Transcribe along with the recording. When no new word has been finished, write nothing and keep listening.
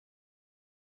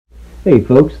Hey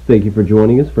folks, thank you for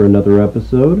joining us for another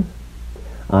episode.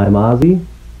 I'm Ozzie.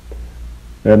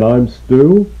 And I'm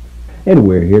Stu. And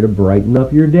we're here to brighten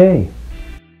up your day.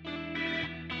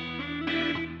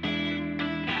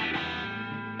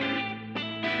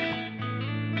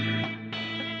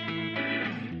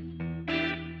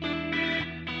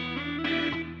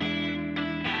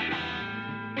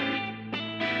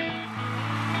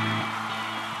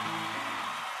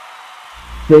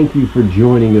 Thank you for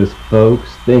joining us, folks.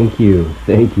 Thank you.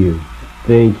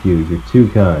 You're too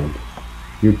kind.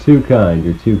 You're too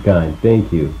kind.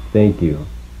 Thank you.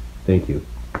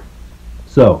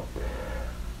 So,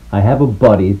 I have a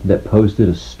buddy that posted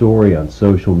a story on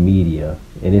social media,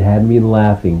 and it had me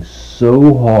laughing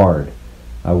so hard,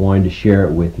 I wanted to share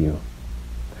it with you.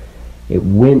 It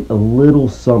went a little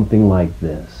something like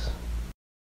this.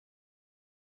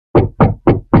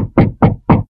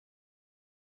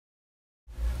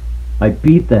 I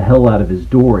beat the hell out of his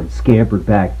door and scampered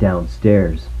back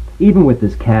downstairs. Even with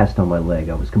this cast on my leg,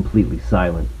 I was completely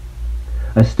silent.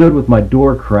 I stood with my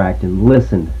door cracked and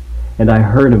listened, and I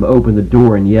heard him open the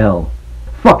door and yell,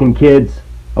 "Fucking kids!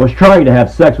 I was trying to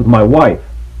have sex with my wife!"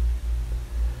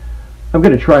 I'm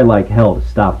gonna try like hell to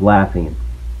stop laughing and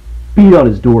beat on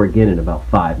his door again in about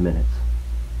 5 minutes.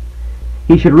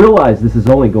 He should realize this is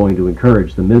only going to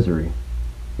encourage the misery.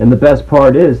 And the best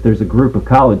part is there's a group of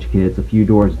college kids a few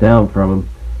doors down from him,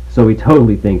 so he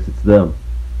totally thinks it's them.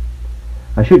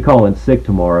 I should call in sick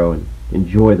tomorrow and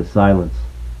enjoy the silence.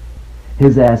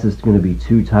 His ass is going to be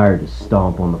too tired to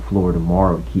stomp on the floor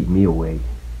tomorrow to keep me awake.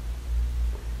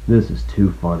 This is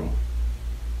too funny.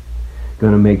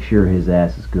 Gonna make sure his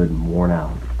ass is good and worn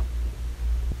out.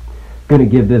 Gonna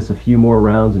give this a few more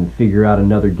rounds and figure out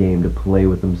another game to play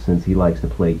with him since he likes to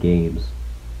play games.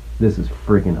 This is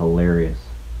freaking hilarious.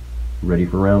 Ready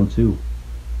for round 2.